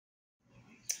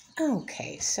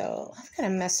Okay, so I've got a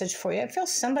message for you. I feel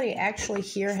somebody actually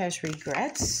here has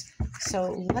regrets.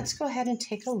 So let's go ahead and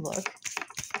take a look.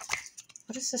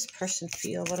 What does this person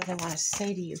feel? What do they want to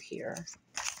say to you here?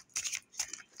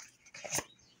 Okay.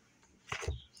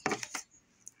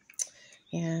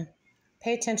 Yeah.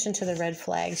 Pay attention to the red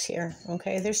flags here,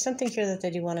 okay? There's something here that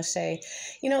they do want to say.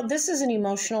 You know, this is an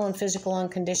emotional and physical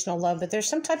unconditional love, but there's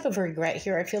some type of regret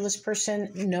here. I feel this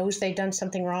person knows they've done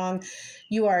something wrong.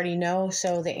 You already know,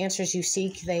 so the answers you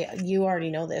seek, you already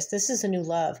know this. This is a new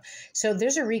love. So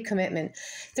there's a recommitment.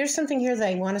 There's something here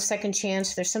they want a second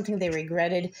chance. There's something they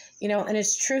regretted, you know, and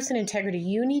it's truth and integrity.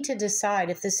 You need to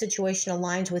decide if this situation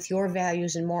aligns with your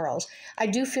values and morals. I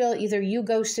do feel either you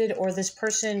ghosted or this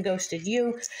person ghosted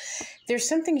you. There's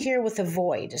something here with a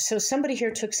void. So somebody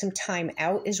here took some time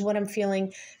out is what I'm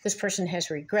feeling. This person has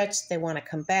regrets. They want to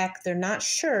come back. They're not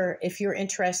sure if you're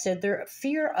interested. Their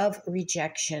fear of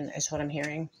rejection is what I'm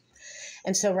hearing.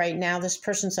 And so right now, this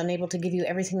person's unable to give you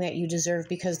everything that you deserve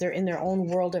because they're in their own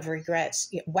world of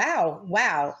regrets. Wow.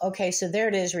 Wow. Okay, so there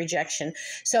it is, rejection.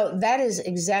 So that is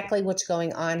exactly what's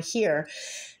going on here.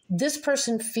 This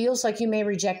person feels like you may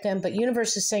reject them, but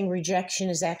universe is saying rejection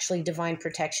is actually divine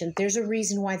protection. There's a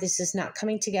reason why this is not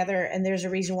coming together, and there's a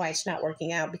reason why it's not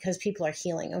working out, because people are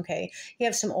healing, okay? You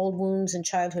have some old wounds and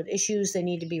childhood issues. They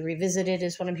need to be revisited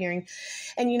is what I'm hearing.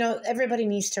 And, you know, everybody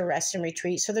needs to rest and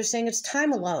retreat. So they're saying it's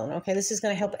time alone, okay? This is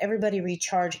going to help everybody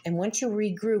recharge. And once you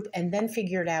regroup and then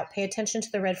figure it out, pay attention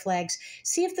to the red flags.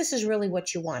 See if this is really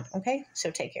what you want, okay?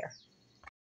 So take care.